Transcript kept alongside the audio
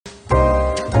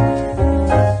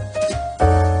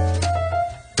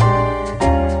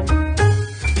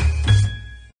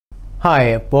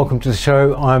Hi, welcome to the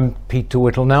show. I'm Peter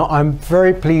Whittle. Now, I'm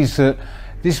very pleased that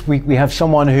this week we have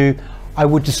someone who I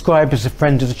would describe as a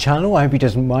friend of the channel. I hope he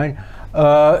doesn't mind.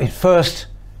 He first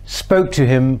spoke to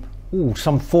him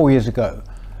some 4 years ago.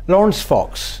 Laurence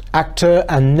Fox, actor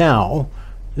and now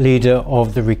leader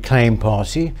of the Reclaim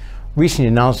Party, recently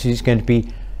announced he's going to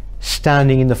be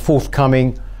standing in the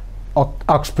forthcoming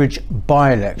Uxbridge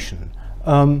by-election.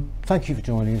 Thank you for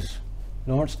joining us,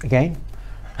 Laurence, again.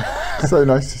 So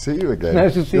nice to see you again.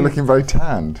 Nice to see You're you. looking very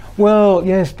tanned. Well,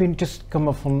 yeah, it's been just come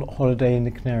off on holiday in the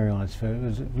Canary Islands, so it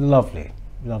was lovely,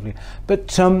 lovely.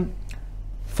 But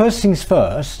first things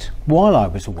first, while I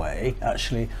was away,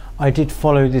 actually, I did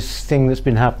follow this thing that's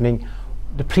been happening.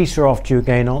 The police are after you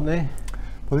again, aren't they?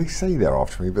 Well, they say they're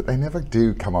after me, but they never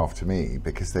do come after me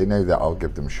because they know that I'll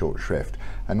give them short shrift.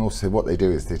 And also what they do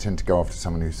is they tend to go after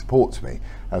someone who supports me,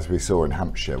 as we saw in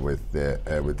Hampshire with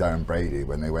Darren Brady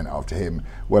when they went after him,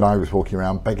 when I was walking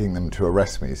around begging them to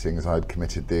arrest me, seeing as I'd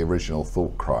committed the original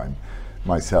thought crime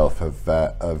myself of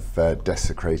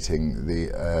desecrating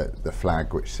the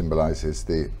flag which symbolises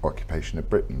the occupation of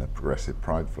Britain, the progressive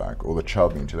pride flag, or the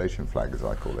child mutilation flag as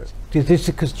I call it. This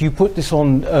because you put this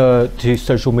on to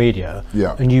social media,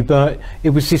 Yeah. and it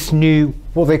was this new,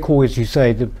 what they call, as you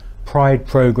say, the Pride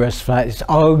Progress flag. It's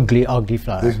ugly, ugly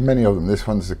flag. There's many of them. This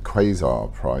one's the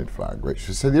Quasar Pride flag, which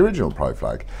is the original Pride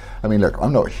flag. I mean, look,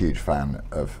 I'm not a huge fan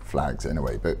of flags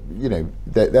anyway, but you know,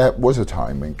 there was a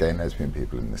time when gay and lesbian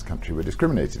people in this country were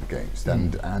discriminated against,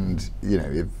 and you know,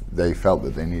 if they felt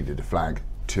that they needed a flag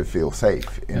to feel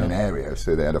safe in an area,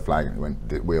 so they had a flag and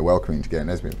went, we're welcoming to gay and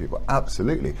lesbian people.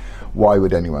 Absolutely. Why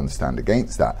would anyone stand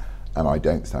against that? And I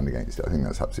don't stand against it. I think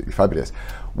that's absolutely fabulous.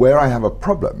 Where I have a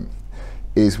problem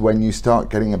is when you start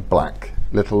getting a black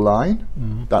little line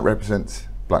that represents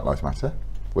Black Lives Matter,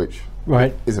 which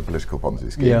is a political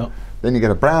Ponzi scheme. Yeah. Then you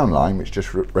get a brown line which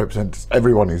just represents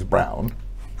everyone who's brown.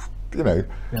 You know,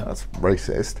 that's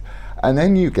racist. And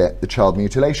then you get the child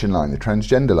mutilation line, the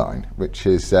transgender line, which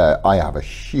is I have a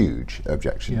huge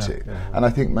objection to. And I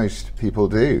think most people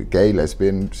do. Gay,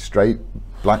 lesbian, straight,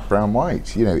 black, brown,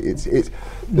 white. You know, it's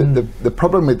the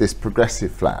problem with this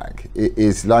progressive flag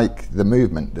is like the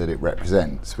movement that it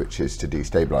represents, which is to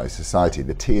destabilise society.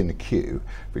 The T and the Q,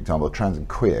 for example, trans and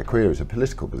queer. Queer is a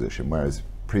political position, whereas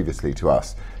previously to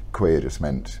us, queer just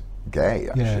meant gay,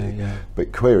 actually.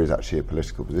 But queer is actually a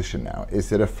political position now. Is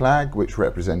that a flag which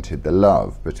represented the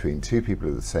love between two people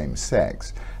of the same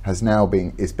sex is now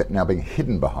being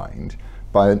hidden behind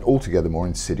by an altogether more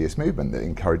insidious movement that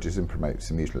encourages and promotes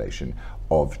the mutilation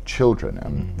of children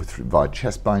via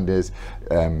chest binders,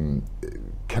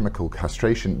 chemical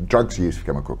castration, drugs used for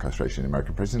chemical castration in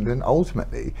American prisons, and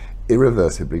ultimately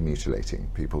irreversibly mutilating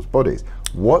people's bodies.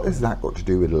 What has that got to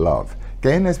do with love?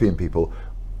 Gay and lesbian people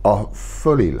are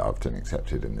fully loved and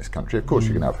accepted in this country. Of course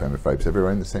you can have homophobes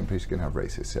everywhere, in the same place you can have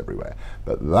racists everywhere.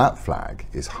 But that flag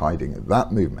is hiding,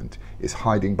 that movement is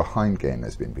hiding behind gay and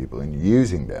lesbian people and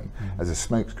using them as a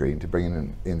smokescreen to bring in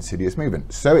an insidious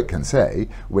movement. So it can say,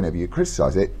 whenever you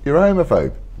criticise it, you're a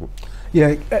homophobe.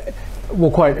 Yeah,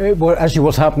 well, actually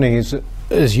what's happening is,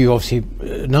 as you obviously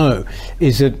know,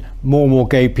 is that more and more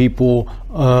gay people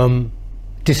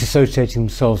disassociating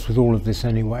themselves with all of this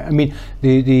anyway. I mean,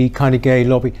 the kind of gay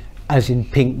lobby, as in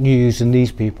Pink News and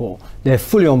these people, they're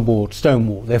fully on board,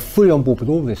 Stonewall, they're fully on board with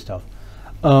all this stuff.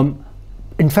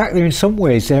 In fact, in some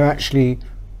ways, they're actually,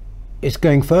 it's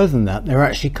going further than that, they're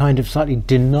actually kind of slightly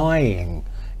denying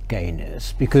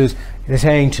gayness, because they're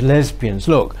saying to lesbians,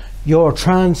 look, you're a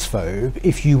transphobe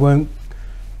if you won't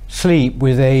sleep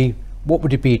with a, what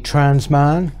would it be, trans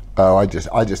man? Oh,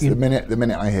 the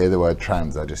minute I hear the word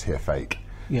trans, I just hear fake.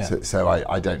 Yeah. So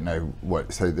I don't know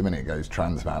what. So the minute it goes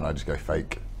trans man, I just go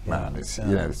fake man. It's you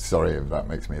know, sorry if that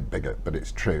makes me a bigot, but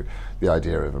it's true. The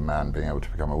idea of a man being able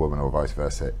to become a woman or vice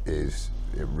versa is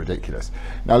ridiculous.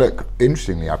 Now look,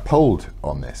 interestingly, I polled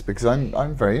on this because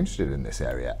I'm very interested in this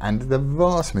area, and the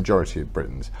vast majority of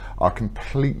Britons are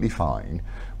completely fine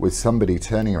with somebody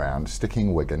turning around, sticking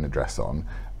a wig and a dress on,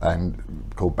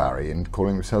 and called Barry, and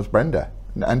calling themselves Brenda.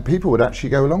 And people would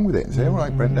actually go along with it and say, all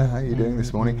right, Brenda, how are you doing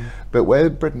this morning? But where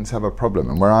Britons have a problem,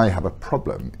 and where I have a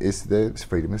problem, is the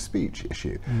freedom of speech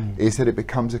issue, is that it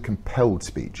becomes a compelled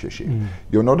speech issue.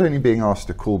 You're not only being asked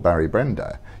to call Barry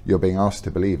Brenda, you're being asked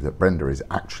to believe that Brenda is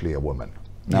actually a woman.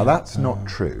 Now that's not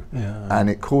true, and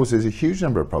it causes a huge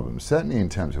number of problems, certainly in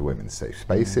terms of women's safe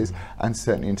spaces, and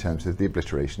certainly in terms of the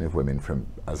obliteration of women from,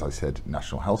 as I said,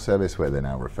 National Health Service, where they're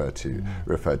now referred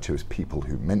to as people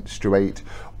who menstruate,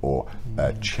 or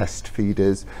chest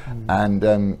feeders, and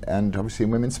obviously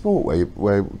in women's sport,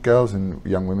 where girls and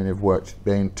young women have worked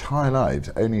their entire lives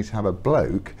only to have a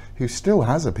bloke who still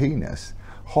has a penis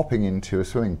hopping into a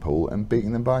swimming pool and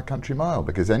beating them by a country mile,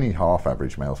 because any half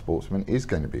average male sportsman is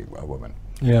going to be a woman.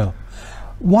 Yeah.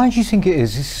 Why do you think it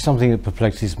is? This is something that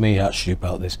perplexes me actually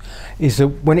about this, is that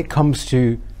when it comes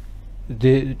to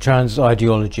the trans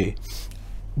ideology,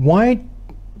 why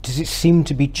does it seem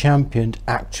to be championed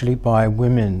actually by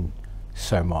women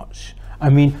so much? I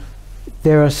mean,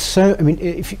 there are so, I mean,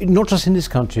 if, not just in this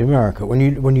country, America,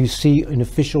 when you see an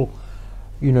official,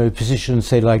 you know, position,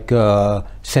 say like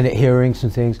Senate hearings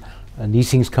and things, and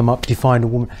these things come up, define a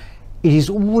woman, it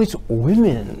is always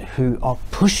women who are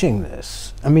pushing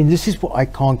this. I mean, this is what I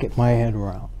can't get my head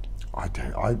around.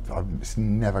 It's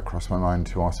never crossed my mind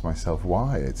to ask myself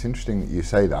why. It's interesting that you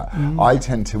say that. I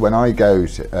tend to, when I go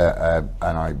to,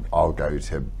 I'll go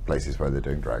to places where they're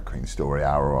doing Drag Queen Story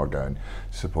Hour, or I'll go and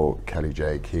support Kelly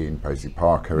J. Keane, Posey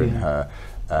Parker in her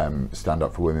Stand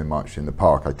Up for Women march in the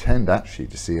park. I tend actually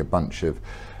to see a bunch of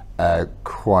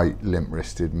quite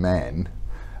limp-wristed men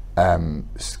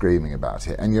screaming about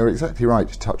it. And you're exactly right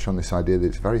to touch on this idea that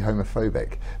it's very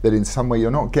homophobic, that in some way you're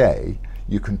not gay,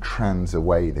 you can trans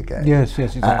away the gay. Yes,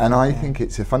 exactly. And I think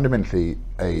it's fundamentally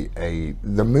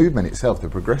the movement itself, the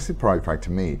progressive pride flag,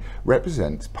 to me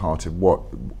represents part of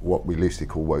what we loosely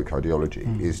call woke ideology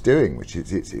is doing, which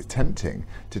is it's attempting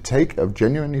to take a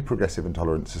genuinely progressive and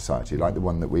tolerant society like the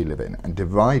one that we live in and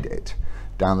divide it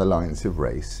down the lines of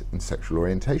race and sexual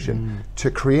orientation to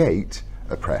create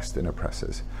oppressed and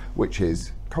oppressors, which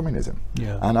is communism.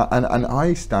 Yeah. And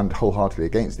I stand wholeheartedly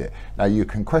against it. Now, you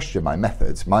can question my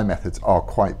methods. My methods are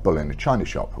quite bull in a china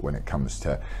shop when it comes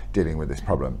to dealing with this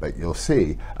problem. But you'll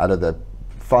see, out of the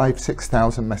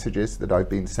 5,000-6,000 messages that I've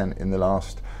been sent in the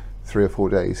last 3 or 4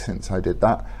 days since I did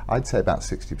that, I'd say about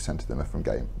 60% of them are from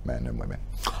gay men and women.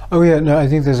 Oh yeah, no, I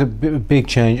think there's a big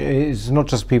change. It's not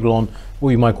just people on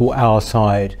what you might call our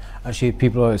side. Actually,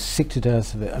 people are sick to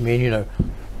death of it. I mean, you know,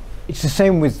 it's the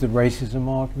same with the racism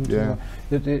argument. Yeah.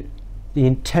 The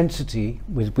intensity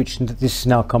with which this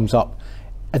now comes up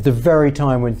at the very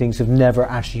time when things have never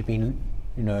actually been,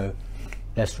 you know,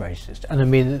 less racist. And I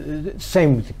mean, the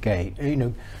same with the gay. You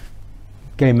know,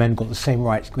 gay men got the same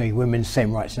rights, gay women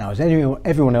same rights now as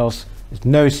everyone else. There's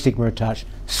no stigma attached.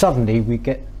 Suddenly we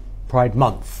get Pride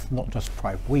Month, not just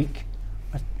Pride Week.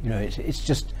 You know, it's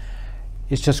just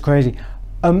crazy.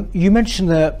 You mentioned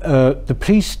that the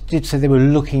police did say they were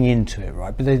looking into it,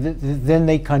 right? But then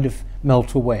they kind of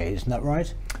melt away, isn't that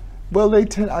right? Well,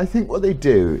 I think what they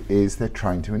do is they're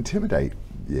trying to intimidate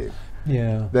you.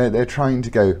 Yeah. They're trying to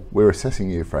go, we're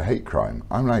assessing you for a hate crime.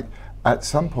 I'm like, at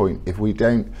some point, if we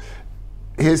don't,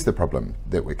 here's the problem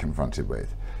that we're confronted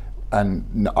with.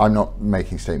 And I'm not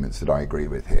making statements that I agree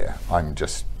with here. I'm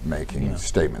just making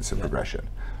statements of progression.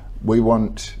 We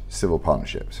want civil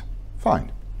partnerships.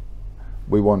 Fine.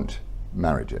 We want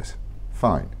marriages.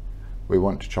 Fine. We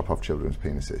want to chop off children's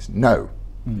penises. No.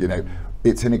 You know,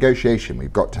 it's a negotiation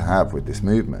we've got to have with this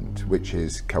movement, which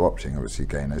is co-opting, obviously,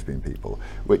 gay and lesbian people,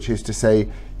 which is to say,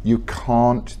 you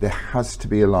can't, there has to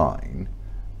be a line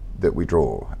that we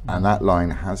draw, and that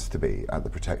line has to be at the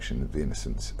protection of the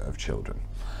innocence of children.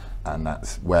 And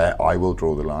that's where I will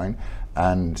draw the line.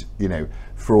 And, you know,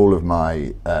 for all of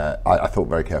my, I thought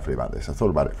very carefully about this. I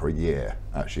thought about it for a year,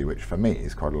 actually, which for me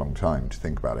is quite a long time to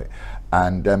think about it.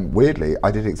 And weirdly, I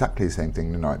did exactly the same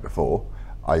thing the night before.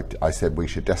 I said we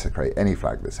should desecrate any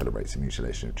flag that celebrates the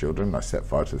mutilation of children. I set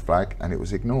fire to the flag and it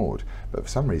was ignored. But for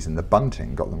some reason, the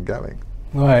bunting got them going.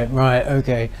 Right,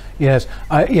 okay. Yes,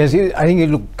 yes. I think it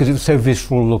looked, because it was so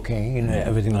visceral looking, you know,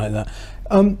 everything like that.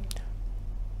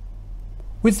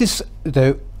 With this,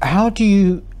 though, how do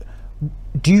you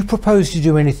propose to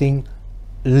do anything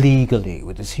legally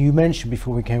with this? You mentioned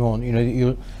before we came on,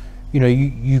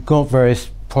 you've got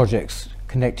various projects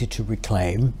connected to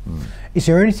Reclaim. Is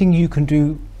there anything you can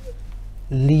do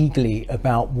legally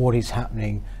about what is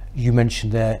happening? You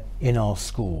mentioned there in our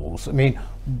schools. I mean,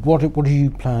 what are you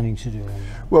planning to do?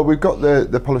 Well, we've got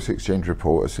the policy exchange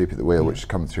report, Asleep at the Wheel, which has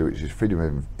come through, which is freedom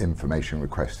of information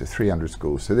request to 300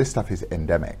 schools. So this stuff is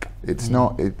endemic. It's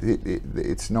not.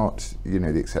 It's not. You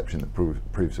know, the exception that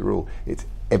proves the rule. It's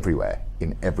everywhere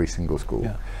in every single school,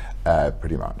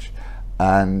 pretty much.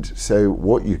 And so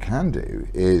what you can do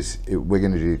is we're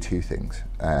going to do two things.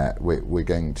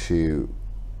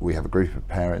 We have a group of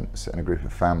parents and a group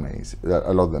of families,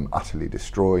 a lot of them utterly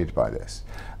destroyed by this,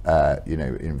 you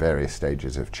know, in various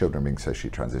stages of children being socially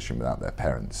transitioned without their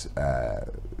parents'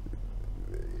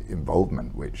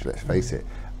 involvement, which, let's face it,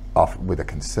 with a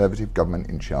Conservative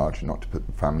government in charge, not to put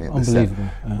the family at the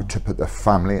center, to put the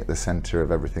family at the centre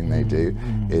of everything they do,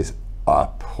 is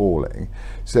appalling.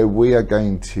 So we are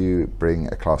going to bring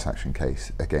a class action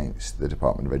case against the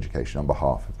Department of Education on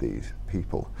behalf of these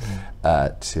people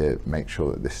to make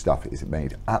sure that this stuff is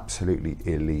made absolutely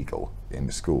illegal in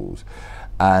the schools.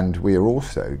 And we are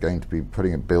also going to be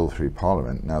putting a bill through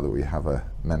Parliament, now that we have a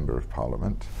Member of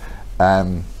Parliament,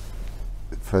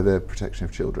 for the protection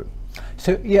of children.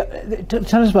 So yeah,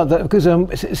 tell us about that, because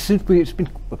it's been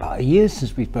about a year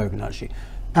since we've spoken actually.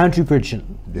 Andrew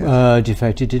Bridgen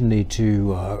defected, didn't he,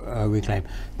 to Reclaim.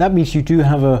 That means you do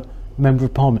have a Member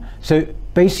of Parliament. So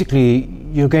basically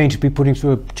you're going to be putting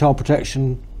through a child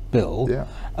protection bill. Yeah.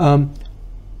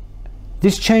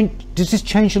 Does this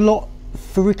change a lot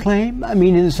for Reclaim? I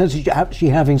mean, in the sense that you're actually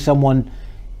having someone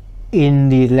in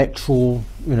the electoral,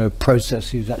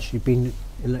 process who's actually been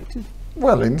elected?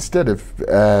 Well, instead of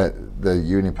the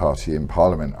Uni Party in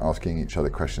Parliament asking each other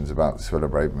questions about Swilla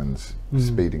Braverman's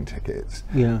speeding tickets,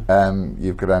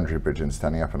 you've got Andrew Bridgen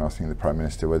standing up and asking the Prime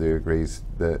Minister whether he agrees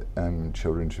that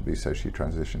children should be socially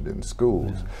transitioned in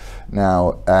schools.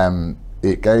 Now,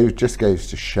 it just goes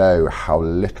to show how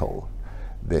little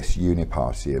this Uni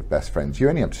Party of best friends. You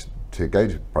only have to go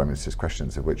to Prime Minister's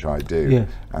questions, of which I do,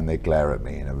 and they glare at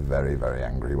me in a very, very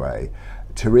angry way,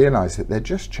 to realise that they're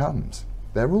just chums.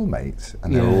 They're all mates,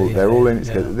 and they're all in it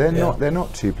together. They're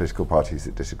not two political parties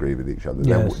that disagree with each other.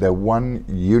 They're one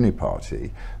uni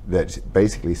party that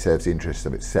basically serves the interests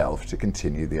of itself to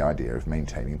continue the idea of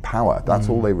maintaining power. That's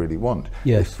all they really want.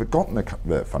 They've forgotten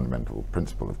the fundamental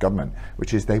principle of government,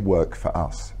 which is they work for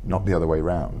us, not the other way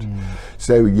round.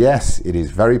 So yes, it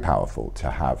is very powerful to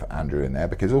have Andrew in there,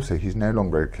 because also he's no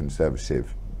longer a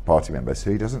Conservative Party member,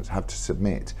 so he doesn't have to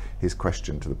submit his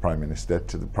question to the Prime Minister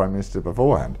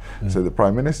beforehand. So the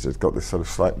Prime Minister's got this sort of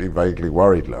slightly vaguely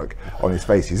worried look on his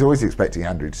face. He's always expecting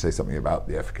Andrew to say something about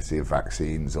the efficacy of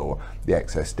vaccines or the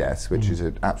excess deaths, which is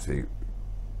an absolute,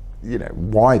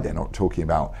 why they're not talking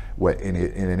about in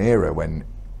an era when,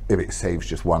 if it saves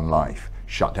just one life,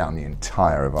 shut down the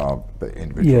entire of our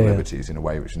individual liberties in a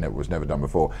way which was never done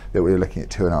before. That we're looking at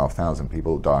 2,500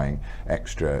 people dying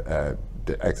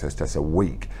excess tests a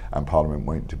week, and Parliament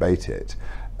won't debate it.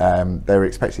 They were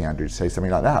expecting Andrew to say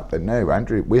something like that, but no,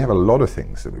 Andrew, we have a lot of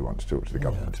things that we want to talk to the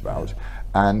government about,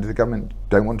 and the government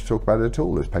don't want to talk about it at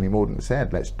all. As Penny Mordaunt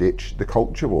said, let's ditch the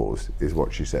culture wars, is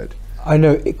what she said. I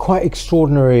know, quite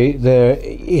extraordinary, their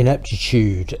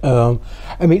ineptitude. I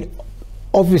mean,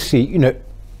 obviously,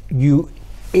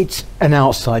 it's an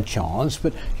outside chance,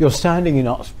 but you're standing in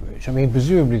Uxbridge. I mean,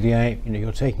 presumably the aim,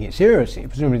 you're taking it seriously.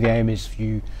 Presumably the aim is for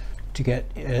you to get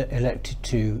elected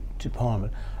to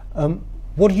Parliament.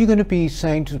 What are you going to be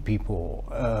saying to the people,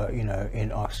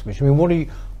 in Uxbridge? I mean,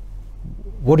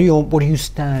 what are you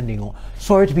standing on?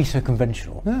 Sorry to be so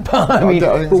conventional. I mean,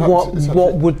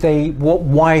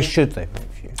 why should they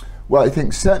vote for you? Well, I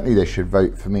think certainly they should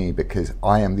vote for me because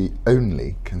I am the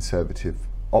only Conservative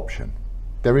option.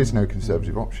 There is no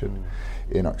Conservative option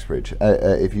in Uxbridge.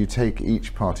 If you take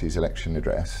each party's election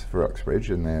address for Uxbridge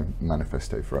and their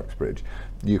manifesto for Uxbridge,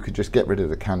 you could just get rid of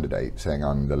the candidate saying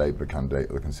I'm the Labour candidate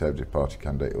or the Conservative Party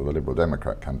candidate or the Liberal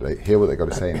Democrat candidate. Hear what they've got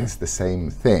to say, and it's the same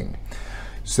thing.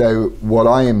 So what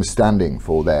I am standing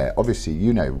for there, obviously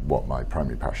you know what my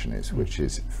primary passion is, which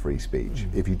is free speech.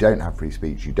 If you don't have free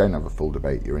speech, you don't have a full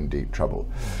debate, you're in deep trouble.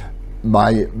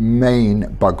 My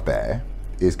main bugbear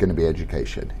is going to be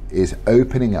education, is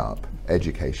opening up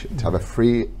education, to have a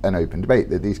free and open debate,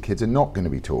 that these kids are not going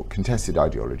to be taught contested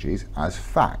ideologies as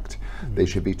fact. They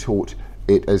should be taught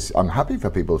it as, I'm happy for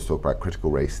people to talk about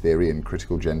critical race theory and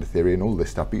critical gender theory and all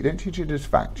this stuff, but you don't teach it as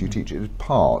fact, you teach it as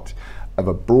part of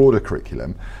a broader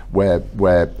curriculum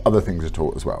where other things are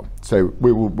taught as well. So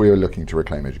we are looking to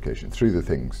reclaim education through the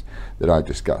things that I've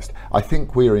discussed. I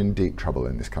think we are in deep trouble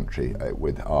in this country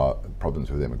with our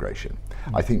problems with immigration.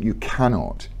 I think you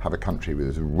cannot have a country with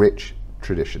as rich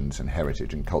traditions and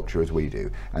heritage and culture as we do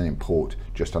and import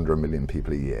just under 1 million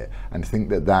people a year and think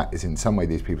that that is in some way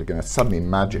these people are going to suddenly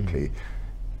magically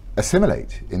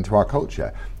assimilate into our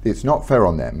culture. It's not fair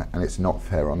on them and it's not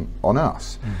fair on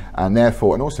us. And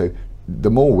therefore, and also,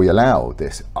 the more we allow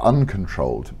this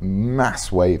uncontrolled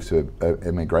mass waves of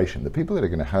immigration, the people that are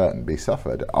going to hurt and be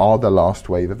suffered are the last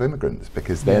wave of immigrants,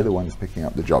 because they're the ones picking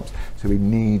up the jobs. So we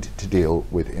need to deal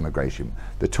with immigration.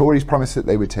 The Tories promised that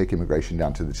they would take immigration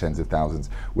down to the tens of thousands.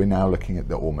 We're now looking at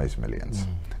the almost millions.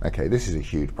 Okay, this is a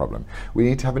huge problem. We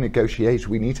need to have a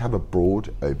negotiation. We need to have a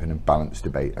broad, open and balanced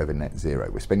debate over net zero.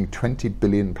 We're spending £20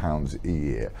 billion a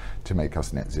year to make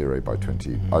us net zero by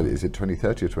is it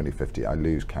 2030 or 2050? I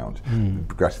lose count.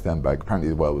 Greta Thunberg, apparently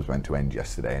the world was meant to end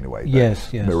yesterday anyway,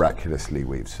 but miraculously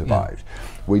we've survived.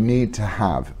 We need to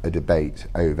have a debate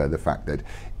over the fact that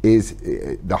is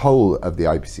the whole of the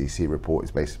IPCC report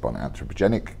is based upon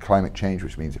anthropogenic climate change,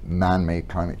 which means man-made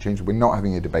climate change. We're not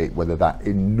having a debate whether that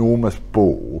enormous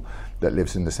ball that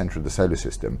lives in the center of the solar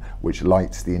system, which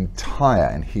lights the entire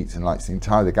and heats and lights the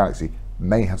entire of the galaxy,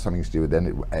 may have something to do with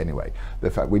it anyway. The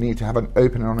fact we need to have an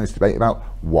open and honest debate about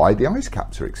why the ice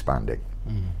caps are expanding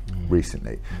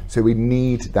recently. So we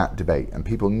need that debate, and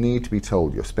people need to be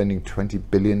told you're spending £20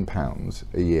 billion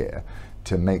a year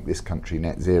to make this country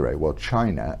net zero, while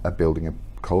China are building a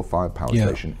coal-fired power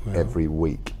station every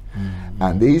week.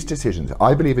 And these decisions,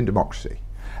 I believe in democracy,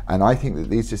 and I think that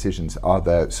these decisions are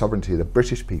the sovereignty of the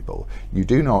British people. You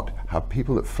do not have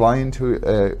people that fly into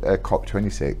a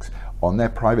COP26 on their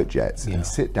private jets and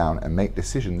sit down and make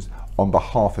decisions on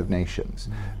behalf of nations.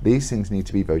 These things need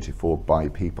to be voted for by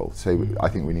people. So I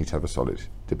think we need to have a solid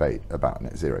debate about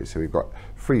net zero. So we've got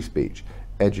free speech,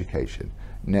 education,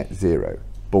 net zero,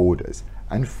 borders,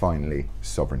 and finally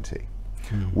sovereignty.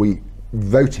 We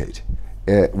voted,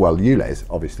 well, ULEZ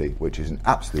obviously, which is an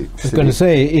absolute I was going to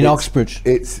say, in Uxbridge.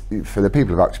 It's for the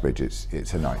people of Uxbridge,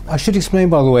 it's a nightmare. I should explain,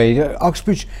 by the way,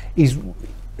 Uxbridge is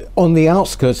on the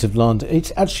outskirts of London.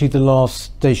 It's actually the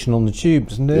last station on the tube,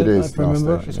 isn't it? It is. I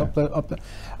remember. Station, it's up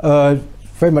there.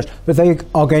 Very much. But they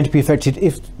are going to be affected,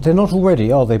 if they're not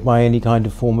already, are they, by any kind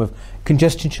of form of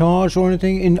congestion charge or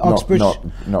anything in Uxbridge?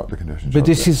 Not the congestion charge. But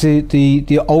this is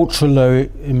the ultra low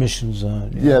emission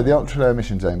zone. Yeah, the ultra low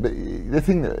emission zone. But the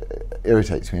thing that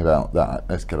irritates me about that,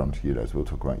 let's get on to ULEZ, we'll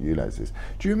talk about ULEZ, is,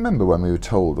 do you remember when we were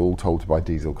all told to buy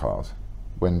diesel cars?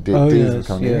 When diesel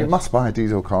coming in, you must buy a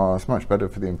diesel car, it's much better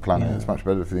for the planet, it's much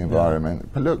better for the environment.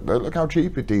 But look how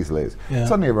cheap a diesel is.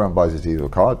 Suddenly everyone buys a diesel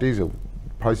car,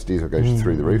 price of diesel goes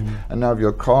through the roof, and now if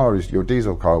your car is your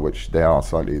diesel car, which they are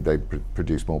slightly, they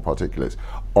produce more particulates,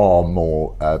 are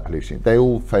more pollution. They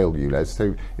all fail ULEZ,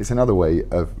 so it's another way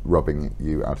of robbing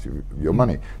you out of your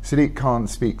money. Sadiq Khan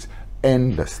speaks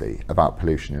endlessly about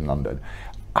pollution in London.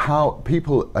 How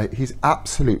people, he's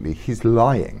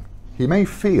lying. He may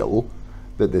feel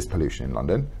that there's pollution in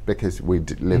London because we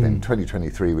live in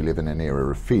 2023, we live in an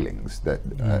era of feelings that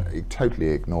totally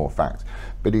ignore facts,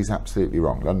 but he's absolutely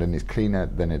wrong. London is cleaner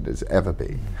than it has ever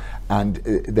been. And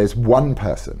there's one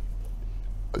person,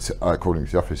 according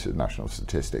to the Office of National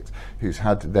Statistics, who's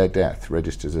had their death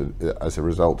registered as a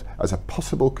result, as a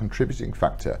possible contributing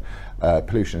factor,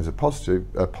 pollution as a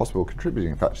possible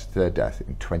contributing factor to their death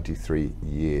in 23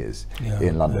 years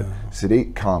in London.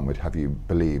 Sadiq Khan would have you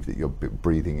believe that you're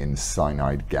breathing in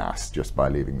cyanide gas just by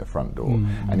leaving the front door.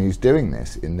 And he's doing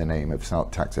this in the name of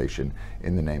taxation,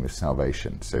 in the name of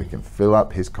salvation, so he can fill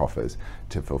up his coffers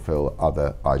to fulfill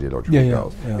other ideological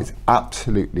goals. It's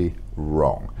absolutely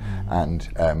wrong, and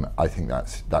I think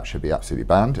that should be absolutely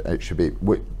banned. It should be.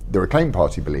 The Reclaim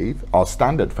Party believe our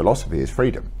standard philosophy is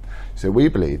freedom. So we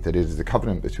believe that it is a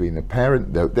covenant between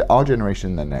our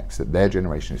generation and the next, that their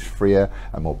generation is freer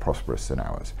and more prosperous than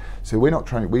ours. So we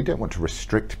don't want to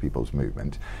restrict people's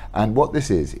movement. And what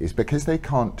this is because they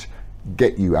can't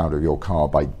get you out of your car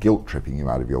by guilt tripping you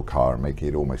out of your car and making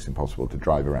it almost impossible to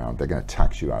drive around. They're going to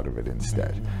tax you out of it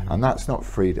instead. And that's not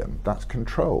freedom, that's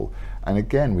control. And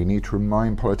again, we need to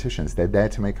remind politicians they're there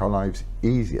to make our lives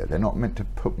easier. They're not meant to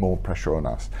put more pressure on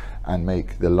us and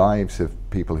make the lives of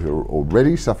people who are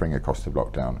already suffering a cost of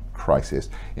lockdown crisis.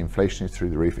 Inflation is through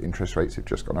the roof, interest rates have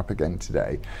just gone up again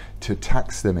today. To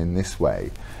tax them in this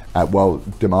way, while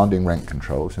demanding rent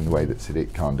controls in the way that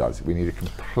Sadiq Khan does, we need a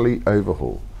complete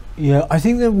overhaul. Yeah, I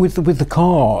think that with the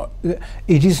car,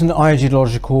 it is an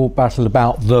ideological battle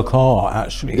about the car,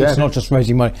 actually. It's not just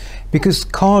raising money, because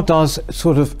car does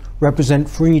sort of represent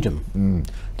freedom.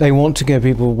 They want to get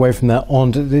people away from that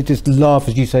they just love,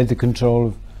 as you say, the control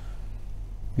of,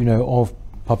 of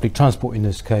public transport in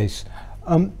this case.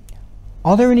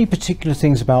 Are there any particular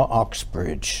things about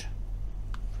Uxbridge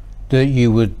that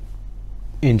you would,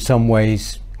 in some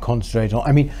ways, concentrate on?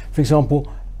 I mean, for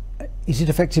example, is it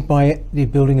affected by the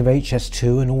building of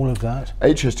HS2 and all of that?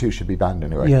 HS2 should be banned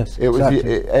anyway. Yes, exactly.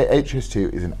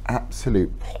 HS2 is an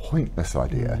absolute pointless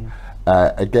idea.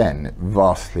 Again,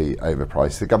 vastly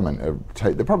overpriced. The government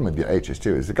the problem with the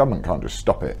HS2 is the government can't just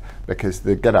stop it, because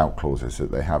the get out clauses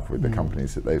that they have with the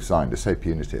companies that they've signed are so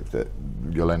punitive that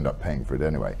you'll end up paying for it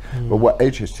anyway. But what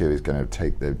HS2 is going to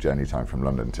take the journey time from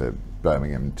London to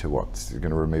Birmingham to what's going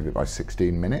to remove it by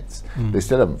 16 minutes. They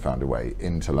still haven't found a way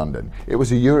into London. It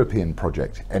was a European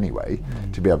project anyway,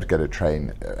 to be able to get a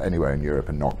train anywhere in Europe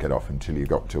and not get off until you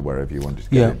got to wherever you wanted to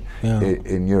get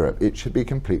in Europe. It should be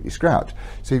completely scrapped.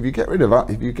 So if you get rid of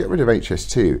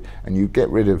HS2 and you get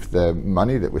rid of the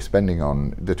money that we're spending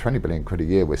on the 20 billion quid a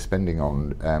year we're spending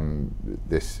on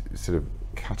this sort of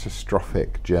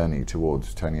catastrophic journey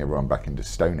towards turning everyone back into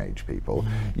Stone Age people.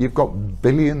 You've got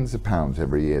billions of pounds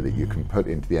every year that you can put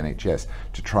into the NHS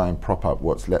to try and prop up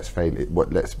let's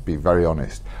be very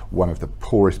honest, one of the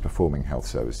poorest performing health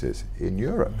services in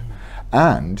Europe.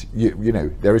 And you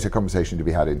know, there is a conversation to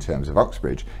be had in terms of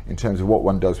Uxbridge, in terms of what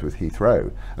one does with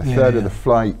Heathrow. A third of the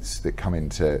flights that come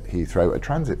into Heathrow are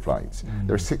transit flights.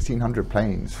 There are 1,600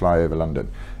 planes fly over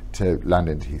London to land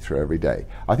into Heathrow every day.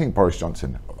 I think Boris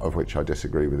Johnson, of which I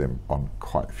disagree with him on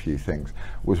quite a few things,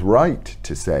 was right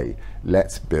to say,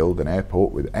 let's build an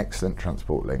airport with excellent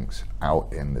transport links out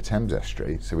in the Thames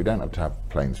estuary, so we don't have to have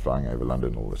planes flying over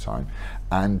London all the time.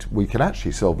 And we could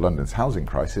actually solve London's housing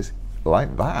crisis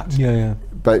like that.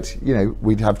 But you know,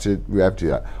 we have to do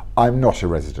that. I'm not a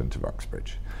resident of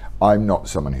Uxbridge. I'm not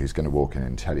someone who's going to walk in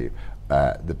and tell you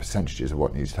the percentages of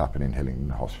what needs to happen in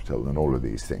Hillingdon Hospital and all of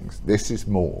these things. This is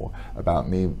more about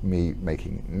me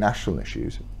making national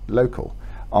issues local,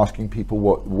 asking people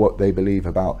what they believe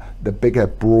about the bigger,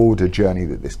 broader journey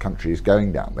that this country is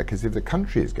going down. Because if the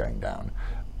country is going down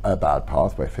a bad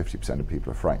path where 50% of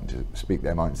people are frightened to speak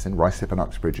their minds, then Ruislip and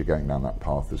Uxbridge are going down that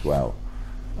path as well.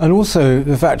 And also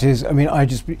the fact is, I mean,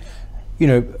 you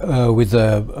know, with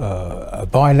a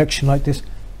by-election like this,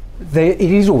 it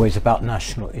is always about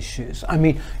national issues. I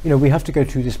mean, you know, we have to go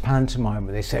through this pantomime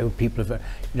where they say, oh, people have,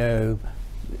 you know,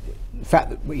 the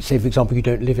fact that we say, for example, you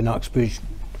don't live in Uxbridge,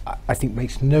 I think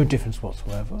makes no difference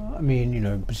whatsoever. I mean, you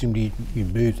know, presumably you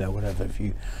move there, whatever,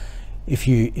 if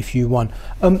you won.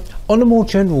 On a more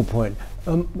general point,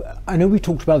 I know we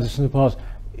talked about this in the past.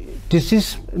 Does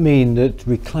this mean that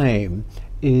Reclaim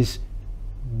is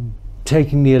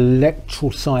taking the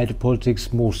electoral side of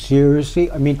politics more seriously?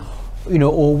 I mean, you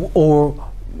know, or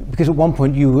because at one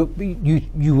point you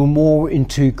were more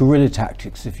into guerrilla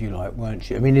tactics, if you like, weren't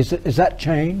you? I mean, has that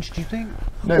changed, do you think?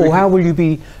 No, or how will you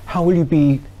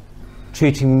be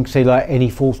treating, say, like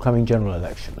any forthcoming general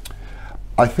election?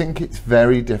 I think it's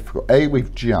very difficult.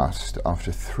 We've just,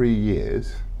 after 3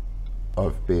 years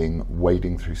of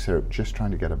wading through syrup, just trying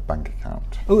to get a bank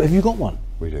account. Oh, have you got one?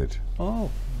 We did.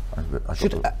 Oh.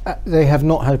 They have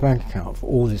not had a bank account for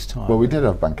all this time. Well, we did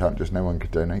have a bank account, just no one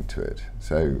could donate to it.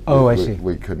 So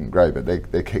we couldn't grow, but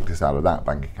they kicked us out of that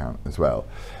bank account as well.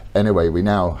 Anyway, we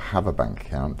now have a bank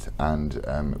account,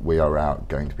 and we are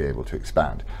going to be able to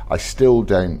expand. I still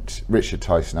don't, Richard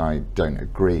Tice and I don't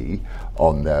agree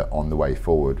on the way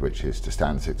forward, which is to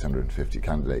stand 650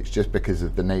 candidates, just because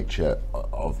of the nature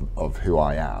of who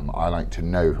I am. I like to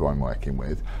know who I'm working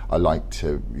with. I like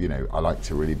to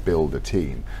really build a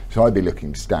team. So I'd be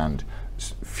looking to stand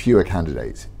fewer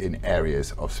candidates in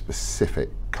areas of specific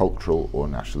cultural or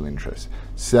national interest.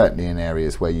 Certainly in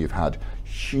areas where you've had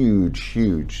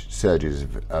huge surges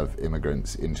of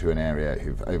immigrants into an area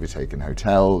who've overtaken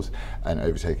hotels and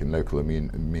overtaken local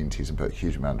amenities and put a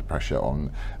huge amount of pressure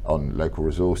on local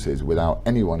resources without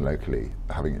anyone locally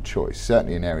having a choice.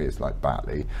 Certainly in areas like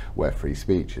Batley, where free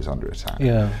speech is under attack.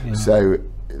 So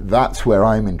that's where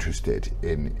I'm interested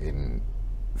in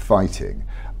fighting.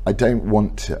 I don't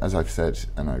want to, as I've said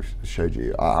and I've showed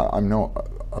you, I'm not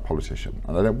a politician,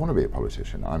 and I don't want to be a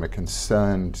politician. I'm a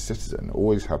concerned citizen,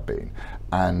 always have been.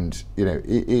 And you know,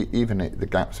 even the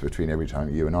gaps between every time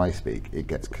you and I speak, it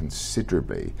gets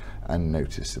considerably and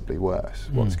noticeably worse.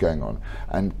 What's going on?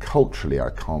 And culturally, I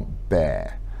can't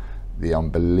bear the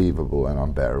unbelievable and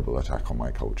unbearable attack on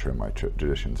my culture and my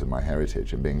traditions and my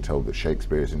heritage, and being told that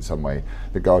Shakespeare is in some way,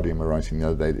 the Guardian were writing the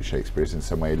other day that Shakespeare is in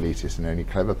some way elitist and only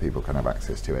clever people can have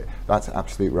access to it. That's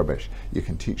absolute rubbish. You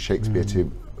can teach Shakespeare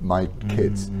to my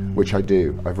kids, which I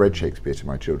do. I've read Shakespeare to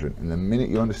my children, and the minute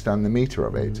you understand the metre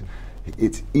of it,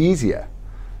 it's easier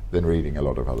than reading a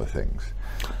lot of other things.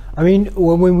 I mean,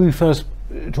 when we first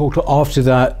talked after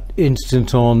that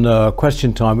incident on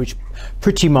Question Time, which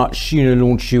pretty much, you know,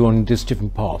 launched you on this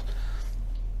different path.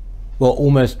 Well,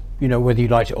 almost, you know, whether you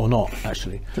liked it or not,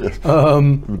 actually.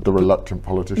 The reluctant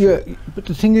politician. Yeah, but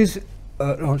the thing is,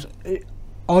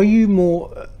 are you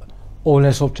more or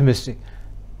less optimistic?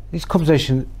 This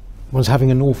conversation was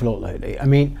having an awful lot lately. I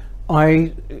mean,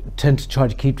 I tend to try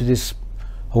to keep to this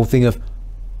whole thing of,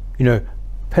 you know,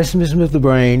 pessimism of the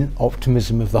brain,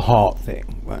 optimism of the heart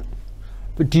thing, right?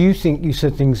 But do you think, you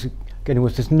said things are getting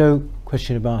worse, there's no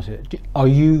question about it. Are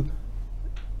you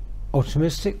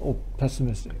optimistic or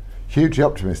pessimistic? Hugely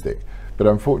optimistic, but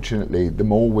unfortunately the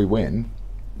more we win,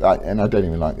 and I don't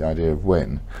even like the idea of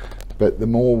win, but the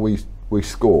more we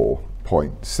score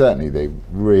points, certainly they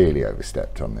really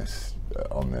overstepped on this,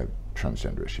 on the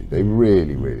transgender issue. They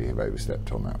really, really have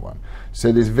overstepped on that one.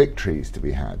 So there's victories to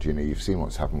be had. You know, you've seen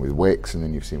what's happened with Wicks, and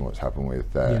then you've seen what's happened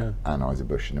with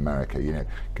Anheuser-Busch in America. You know,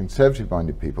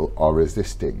 conservative-minded people are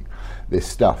resisting this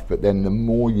stuff, but then the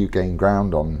more you gain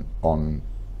ground on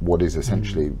what is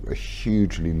essentially a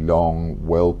hugely long,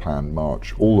 well-planned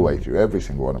march all the way through every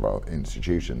single one of our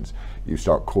institutions, you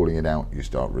start calling it out, you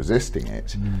start resisting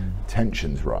it,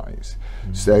 tensions rise.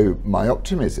 So my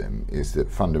optimism is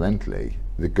that fundamentally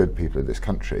the good people of this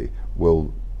country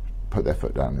will put their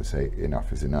foot down and say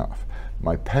enough is enough.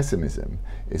 My pessimism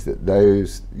is that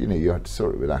those, you know, you saw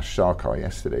it with Ash Sarkar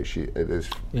yesterday. There's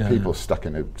people stuck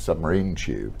in a submarine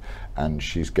tube, and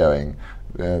she's going,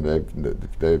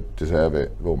 they deserve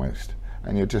it almost.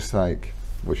 And you're just like,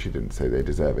 well, she didn't say they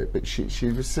deserve it, but she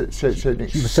was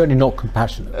certainly not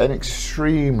compassionate. An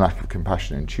extreme lack of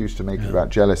compassion, and choose to make it about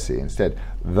jealousy instead.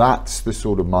 That's the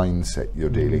sort of mindset you're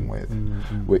dealing with,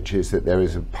 which is that there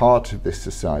is a part of this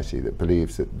society that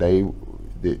believes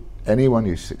that anyone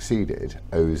who's succeeded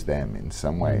owes them in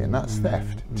some way, and that's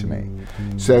theft to me.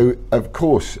 So of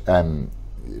course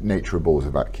nature abhors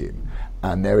a vacuum,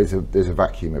 and there's a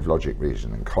vacuum of logic,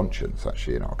 reason and conscience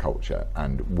actually in our culture,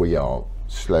 and we are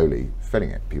slowly filling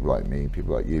it. People like me,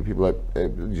 people like you, people like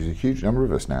there's a huge number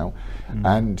of us now,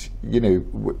 and you know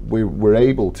we're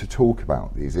able to talk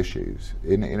about these issues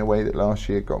in a way that last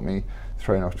year got me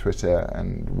thrown off Twitter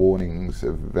and warnings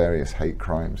of various hate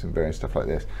crimes and various stuff like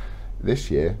this.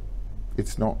 This year,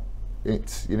 it's not.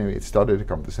 It's, you know, it started a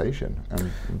conversation,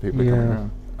 and people are coming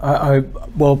around.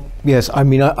 Well, yes. I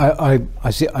mean, I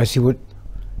see what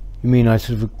you mean. I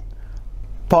sort of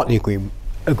partly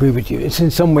agree with you. It's in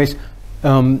some ways.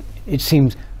 It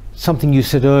seems something you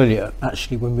said earlier,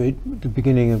 actually, when we at the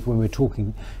beginning of when we were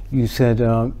talking. You said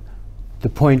the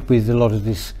point with a lot of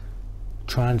this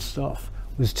trans stuff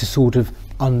was to sort of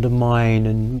undermine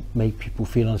and make people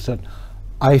feel uncertain.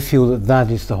 I feel that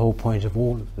is the whole point of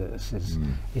all of this.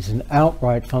 It's an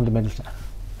outright fundamental.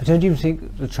 I don't even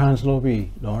think the trans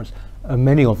lobby, Lawrence,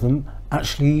 many of them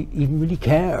actually even really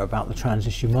care about the trans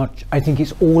issue much. I think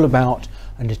it's all about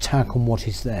an attack on what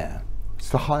is there. It's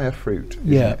the higher fruit,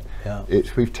 isn't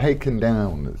it? We've taken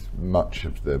down as much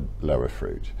of the lower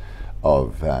fruit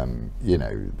of you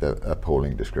know, the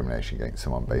appalling discrimination against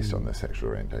someone based on their sexual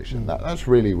orientation. That's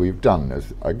really, we've done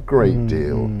a great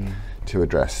deal to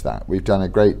address that. We've done a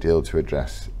great deal to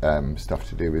address stuff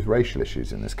to do with racial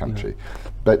issues in this country,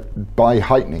 but by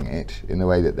heightening it in the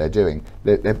way that they're doing,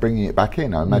 they're bringing it back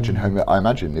in. I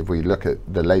imagine if we look at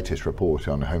the latest report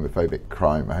on homophobic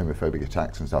crime, homophobic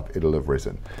attacks and stuff, it'll have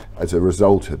risen as a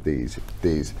result of these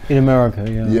in America.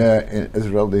 As a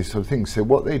result of these sort of things. So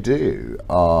what they do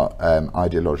are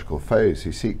ideological foes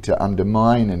who seek to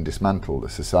undermine and dismantle the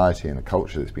society and the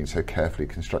culture that's been so carefully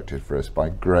constructed for us by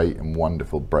great and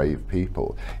wonderful, brave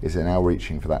people. Is they're now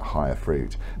reaching for that higher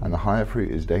fruit, and the higher fruit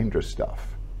is dangerous stuff.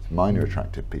 It's minor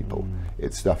attractive people.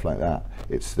 It's stuff like that.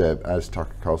 It's as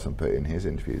Tucker Carlson put in his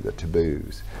interview, the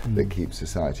taboos that keep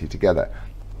society together.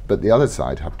 But the other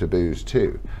side have taboos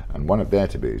too, and one of their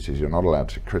taboos is you're not allowed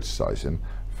to criticise them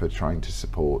for trying to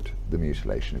support the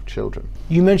mutilation of children.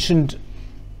 You mentioned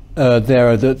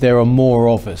there are more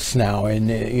of us now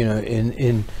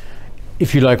in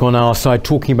if you like on our side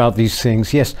talking about these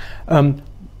things. Yes.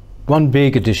 One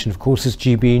big addition, of course, is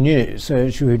GB News,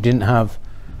 who didn't have,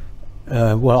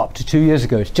 up to 2 years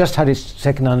ago. It's just had its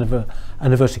second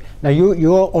anniversary. Now,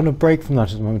 you're on a break from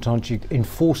that at the moment, aren't you?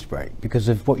 Enforced break, because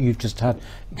of what you've just had.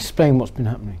 Explain what's been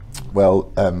happening.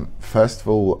 Well, first of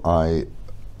all, I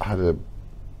had a,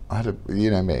 you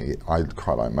know me, I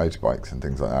quite like motorbikes and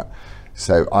things like that.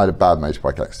 So I had a bad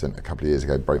motorbike accident a couple of years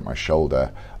ago, broke my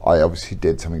shoulder. I obviously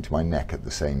did something to my neck at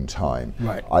the same time.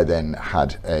 Right. I then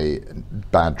had a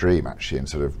bad dream actually, and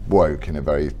sort of woke in a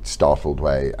very startled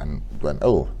way and went,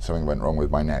 oh, something went wrong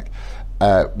with my neck.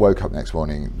 Woke up next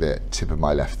morning, the tip of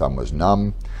my left thumb was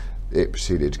numb. It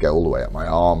proceeded to go all the way up my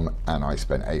arm, and I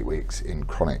spent 8 weeks in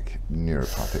chronic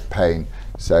neuropathic pain.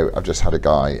 So I've just had a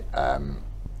guy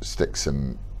stick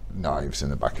some knives in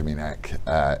the back of my neck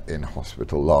in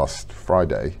hospital last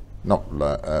Friday.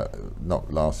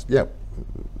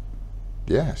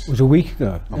 Yes. It was a week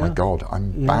ago. Oh my God,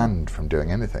 I'm banned from doing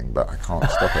anything, but I can't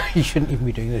stop it. You shouldn't even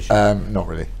be doing this. Not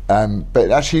really.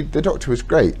 But actually, the doctor was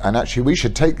great, and actually, we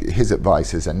should take his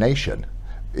advice as a nation.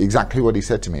 Exactly what he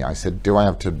said to me. I said, do I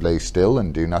have to lay still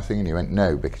and do nothing? And he went,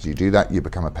 no, because you do that, you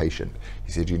become a patient.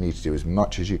 He said, you need to do as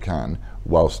much as you can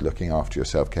whilst looking after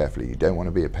yourself carefully. You don't want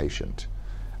to be a patient.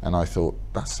 And I thought,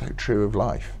 that's so true of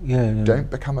life. Don't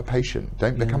become a patient.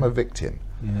 Don't become a victim.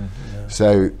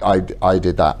 So I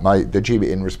did that. The GB,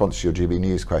 in response to your GB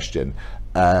News question,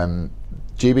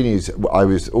 GB News, I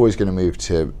was always going to move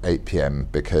to 8 p.m.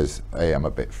 because I'm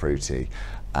a bit fruity,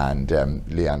 and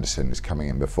Lee Anderson is coming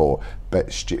in before.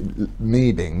 But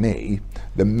me being me,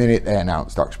 the minute they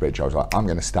announced Uxbridge, I was like, I'm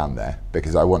going to stand there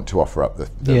because I want to offer up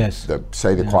the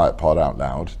say the quiet part out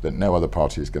loud, that no other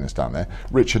party is going to stand there.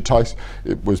 Richard Tice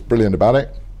was brilliant about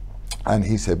it. And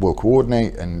he said, we'll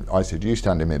coordinate. And I said, you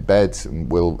stand in mid-beds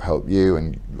and we'll help you,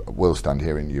 and we'll stand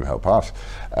here and you help us.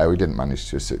 We didn't manage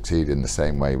to succeed in the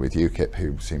same way with UKIP,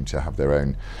 who seem to have their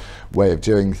own way of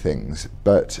doing things.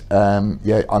 But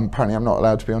yeah, apparently I'm not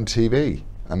allowed to be on TV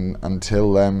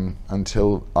until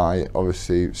I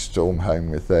obviously storm home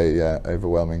with a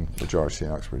overwhelming majority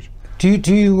in Uxbridge. Do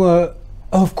you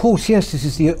oh, of course, yes, this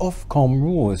is the Ofcom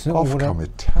rule, isn't it? Ofcom is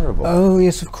terrible. Oh,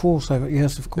 yes, of course.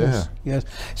 Yes, of course. Yeah. Yes.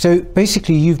 So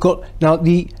basically, you've got now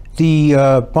the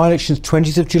by-election's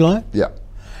 20th of July. Yeah.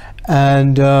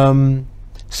 And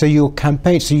so your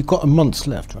campaign. So you've got a month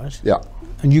left, right? Yeah.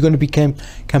 And you're going to be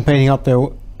campaigning up there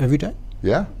every day?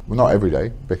 Yeah. Well, not every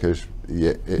day, because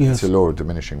it's a law of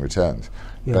diminishing returns.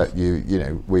 Yes. But you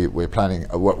know, we're planning.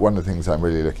 One of the things I'm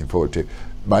really looking forward to.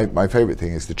 My favourite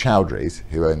thing is the Chowdhuries,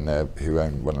 who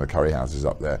own one of the curry houses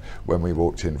up there. When we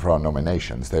walked in for our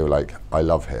nominations, they were like, "I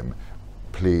love him.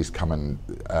 Please come and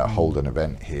hold an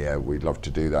event here. We'd love to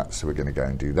do that." So we're going to go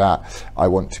and do that. I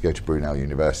want to go to Brunel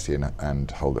University and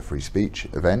hold a free speech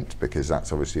event, because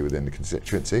that's obviously within the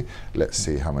constituency. Let's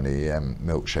see how many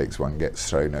milkshakes one gets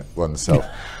thrown at oneself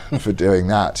for doing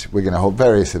that. We're going to hold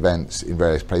various events in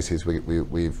various places.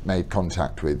 We've made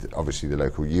contact with obviously the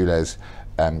local ULEZ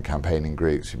campaigning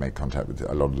groups. We made contact with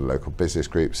a lot of the local business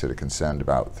groups that are concerned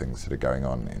about things that are going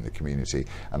on in the community,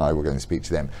 and I will go and speak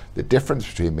to them. The difference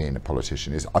between me and a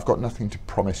politician is I've got nothing to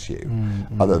promise you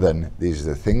other than these are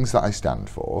the things that I stand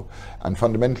for, and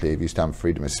fundamentally, if you stand for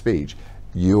freedom of speech,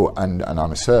 and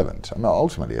I'm a servant. I'm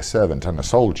ultimately a servant and a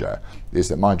soldier. Is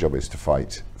that my job is to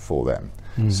fight for them.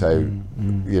 So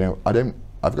you know,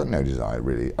 I've got no desire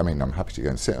really. I mean, I'm happy to go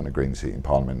and sit on a green seat in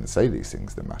Parliament and say these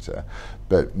things that matter,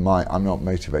 but I'm not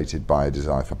motivated by a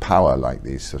desire for power like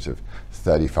these sort of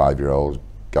 35-year-old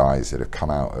guys that have come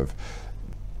out of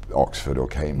Oxford or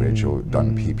Cambridge or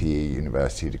done PPE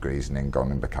university degrees and then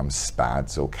gone and become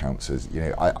SPADs or counsellors. You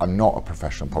know, I'm not a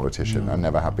professional politician. I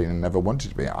never have been and never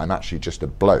wanted to be. I'm actually just a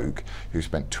bloke who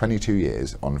spent 22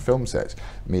 years on film sets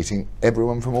meeting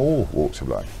everyone from all walks of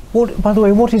life. By the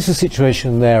way, what is the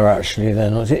situation there actually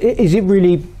then? Is it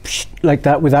really like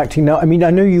that with acting now? I mean,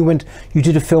 I know you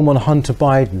did a film on Hunter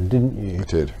Biden, didn't you? I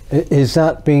did. Has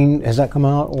that come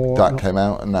out? Or that came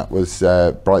out, and that was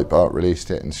Breitbart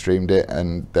released it and streamed it,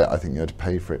 and I think you had to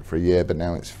pay for it for a year, but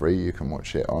now it's free. You can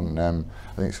watch it on, I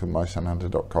think it's called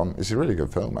mysonhunter.com. It's a really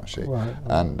good film actually, right.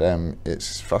 And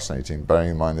it's fascinating,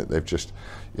 bearing in mind that they've just,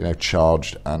 you know,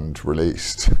 charged and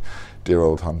released dear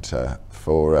old Hunter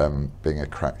for being a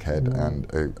crackhead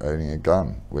and owning a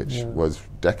gun, which was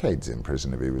decades in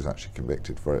prison if he was actually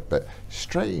convicted for it. But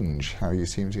strange how you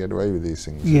seem to get away with these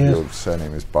things. Yeah. Your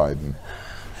surname is Biden.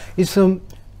 It's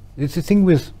the thing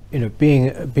with, you know, being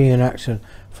an actor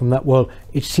from that world.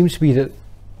 It seems to be that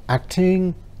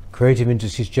acting, creative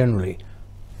industries generally,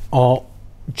 are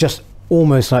just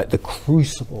almost like the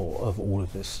crucible of all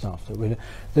of this stuff. That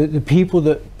the people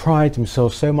that pride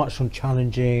themselves so much on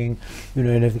challenging, you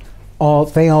know, and everything,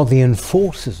 they are the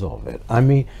enforcers of it. I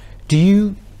mean, do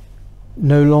you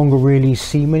no longer really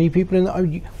see many people in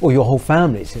that? Well, your whole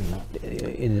family's in that,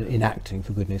 in acting,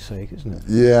 for goodness sake, isn't it?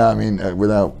 Yeah, I mean,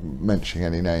 without mentioning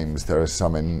any names, there are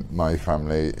some in my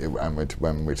family, and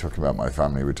when we're talking about my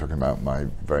family, we're talking about my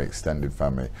very extended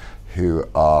family, who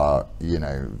are, you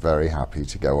know, very happy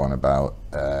to go on about,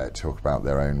 talk about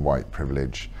their own white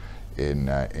privilege in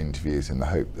interviews in the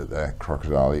hope that the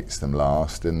crocodile eats them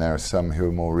last. And there are some who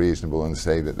are more reasonable and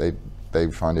say that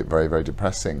they find it very, very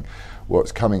depressing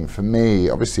what's coming. For me,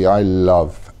 obviously I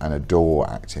love and adore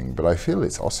acting, but I feel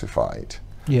it's ossified.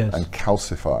 Yes. And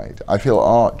calcified. I feel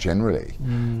art generally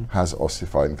has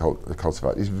ossified and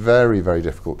calcified. It's very, very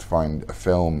difficult to find a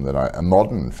film a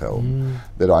modern film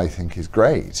that I think is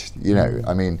great. You know,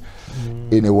 I mean,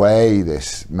 in a way,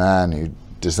 this man who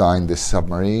designed this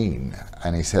submarine,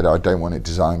 and he said, I don't want it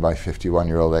designed by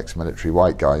 51-year-old ex-military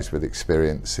white guys with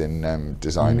experience in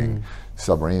designing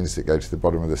submarines that go to the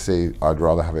bottom of the sea. I'd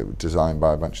rather have it designed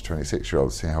by a bunch of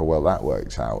 26-year-olds, see how well that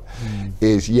works out.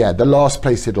 Is, yeah, the last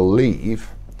place it'll leave,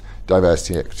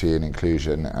 diversity, equity and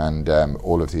inclusion, and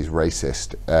all of these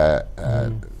racist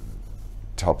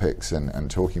topics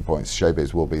and talking points,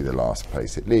 showbiz will be the last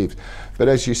place it leaves. But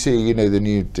as you see, you know, the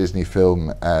new Disney film,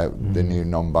 the new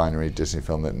non-binary Disney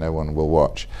film that no one will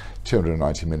watch,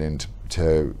 $290 million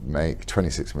to make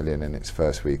 26 million in its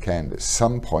first weekend. At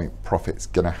some point, profit's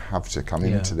going to have to come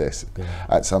into this.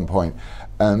 At some point.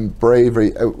 Bravery,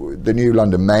 the new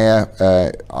London mayor,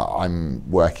 I'm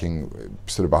working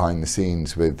sort of behind the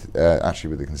scenes with, actually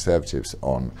with the Conservatives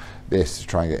on this to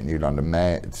try and get a new London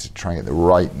mayor, to try and get the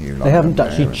right new London mayor. They haven't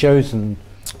actually chosen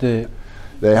the...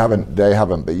 They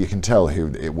haven't, but you can tell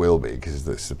who it will be, because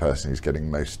that's the person who's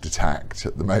getting most attacked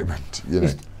at the moment. You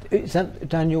know. Is that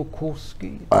Daniel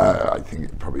Korski? I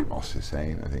think probably Moss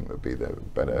Hussain, I think, would be the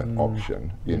better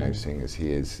option, you know, seeing as he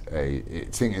is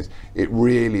it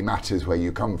really matters where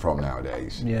you come from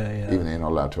nowadays, even though you're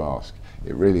not allowed to ask.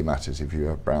 It really matters if you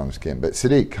have brown skin. But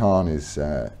Sadiq Khan is,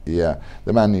 the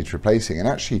man needs replacing. And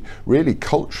actually, really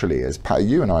culturally, as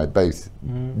you and I both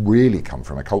really come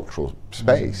from a cultural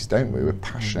space, don't we? We're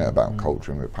passionate about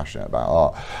culture and we're passionate about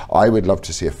art. I would love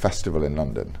to see a festival in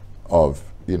London of,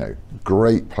 you know,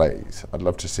 great plays. I'd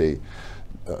love to see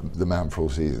The Man for All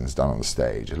Seasons done on the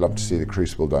stage. I'd love to see The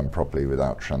Crucible done properly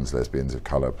without trans lesbians of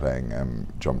colour playing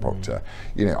John Proctor.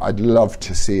 You know, I'd love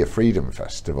to see a freedom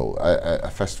festival, a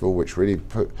festival which really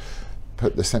put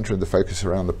the centre of the focus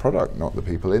around the product, not the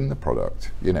people in the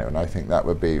product. You know, and I think that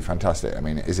would be fantastic. I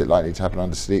mean, is it likely to happen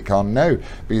under Sadiq Khan? No,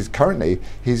 because currently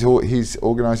he's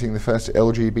organising the first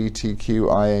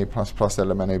LGBTQIA++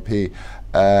 LMNOP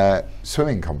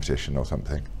swimming competition or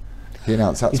something. He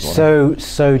announced that. It's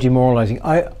so demoralising.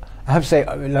 I have to say,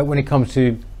 like when it comes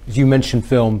to, as you mentioned,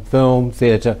 film,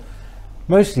 theatre,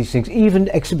 most of these things, even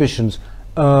exhibitions,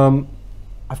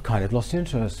 I've kind of lost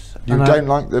interest. You don't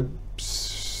like the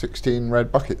 16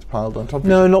 red buckets piled on top of you?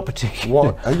 No, not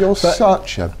particularly. What? You're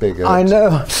such a bigot. I know,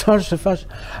 I'm such a fashion.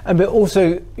 But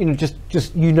also, you know, just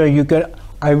you know, you go.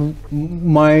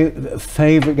 My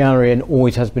favourite gallery, and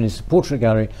always has been, is the Portrait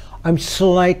Gallery. I'm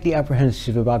slightly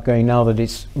apprehensive about going now that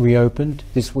it's reopened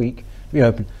this week.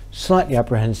 Slightly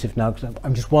apprehensive now, because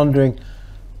I'm just wondering.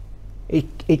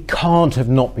 It can't have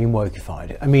not been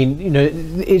wokified. I mean, you know,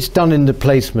 it's done in the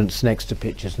placements next to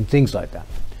pictures and things like that.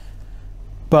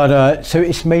 But so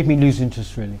it's made me lose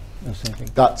interest, really.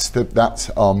 That's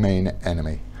our main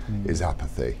enemy, is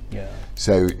apathy. Yeah.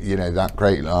 So, you know, that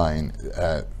great line,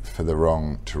 for the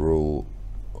wrong to rule,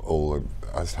 all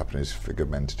as happened is for good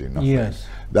men to do nothing. Yes.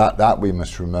 That we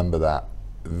must remember that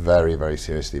very, very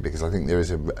seriously, because I think there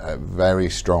is a very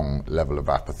strong level of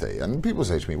apathy. And people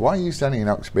say to me, why are you standing in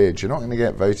Uxbridge? You're not going to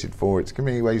get voted for. It's going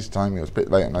to be a waste of time. You'll split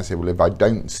the vote. And I say, well, if I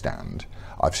don't stand,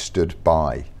 I've stood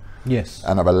by. Yes.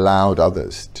 And I've allowed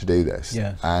others to do this.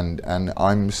 Yes. And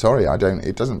I'm sorry,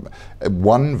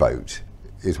 one vote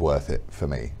is worth it for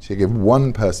me. So you give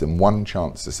one person one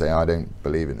chance to say, I don't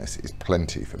believe in this, is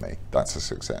plenty for me. That's a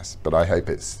success. But I hope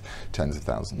it's tens of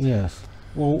thousands. Yes.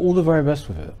 Well, all the very best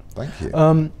with it. Thank you.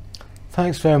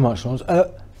 Thanks very much, Lawrence.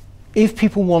 If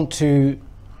people want to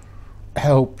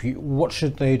help you, what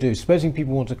should they do? Supposing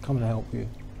people want to come and help you.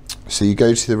 So you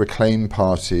go to the Reclaim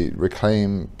Party,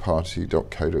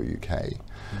 reclaimparty.co.uk.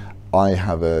 I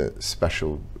have a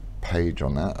special page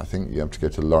on that. I think you have to go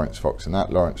to Lawrence Fox, and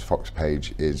that Lawrence Fox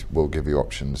page will give you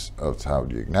options of how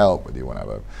you can help, whether you want to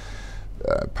have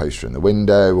a poster in the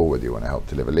window or whether you want to help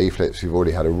deliver leaflets. We've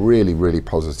already had a really, really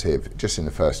positive, just in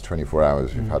the first 24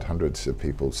 hours, we've had hundreds of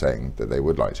people saying that they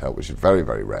would like to help, which is very,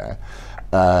 very rare.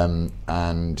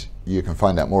 And you can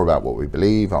find out more about what we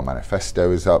believe. Our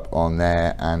manifesto is up on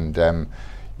there, and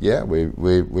yeah,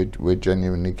 we're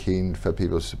genuinely keen for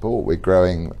people's support. We're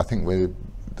growing. I think we're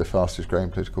the fastest growing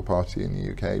political party in the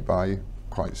UK by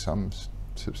quite some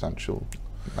substantial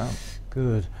amount.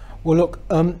 Good. Well, look,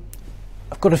 I've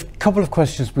got a couple of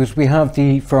questions, because we have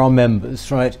for our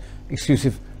members, right,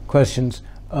 exclusive questions.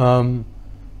 But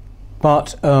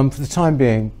for the time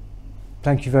being,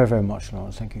 thank you very, very much,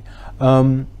 Lawrence. Thank you.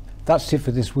 That's it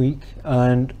for this week,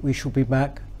 and we shall be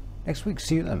back next week.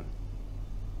 See you then.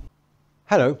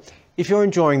 Hello. If you're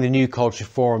enjoying the New Culture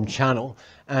Forum channel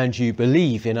and you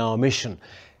believe in our mission,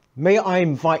 may I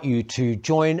invite you to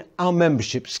join our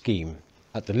membership scheme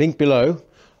at the link below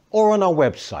or on our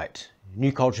website,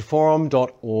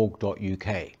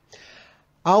 newcultureforum.org.uk.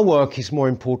 Our work is more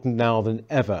important now than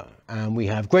ever, and we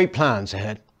have great plans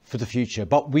ahead for the future,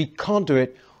 but we can't do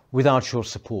it without your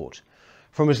support.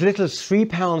 From as little as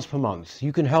 £3 per month,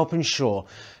 you can help ensure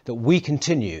that we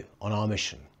continue on our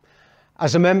mission.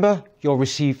 As a member, you'll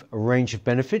receive a range of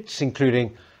benefits,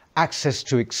 including access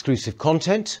to exclusive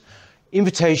content,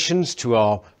 invitations to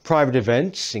our private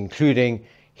events, including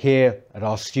here at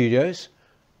our studios,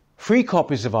 free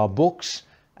copies of our books,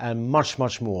 and much,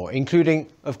 much more, including,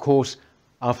 of course,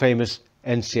 our famous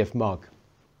NCF mug.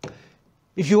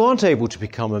 If you aren't able to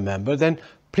become a member, then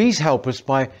please help us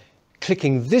by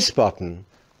clicking this button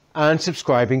and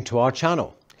subscribing to our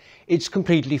channel. It's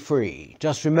completely free.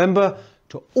 Just remember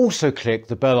to also click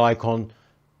the bell icon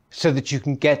so that you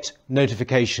can get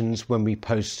notifications when we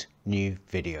post new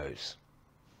videos.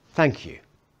 Thank you.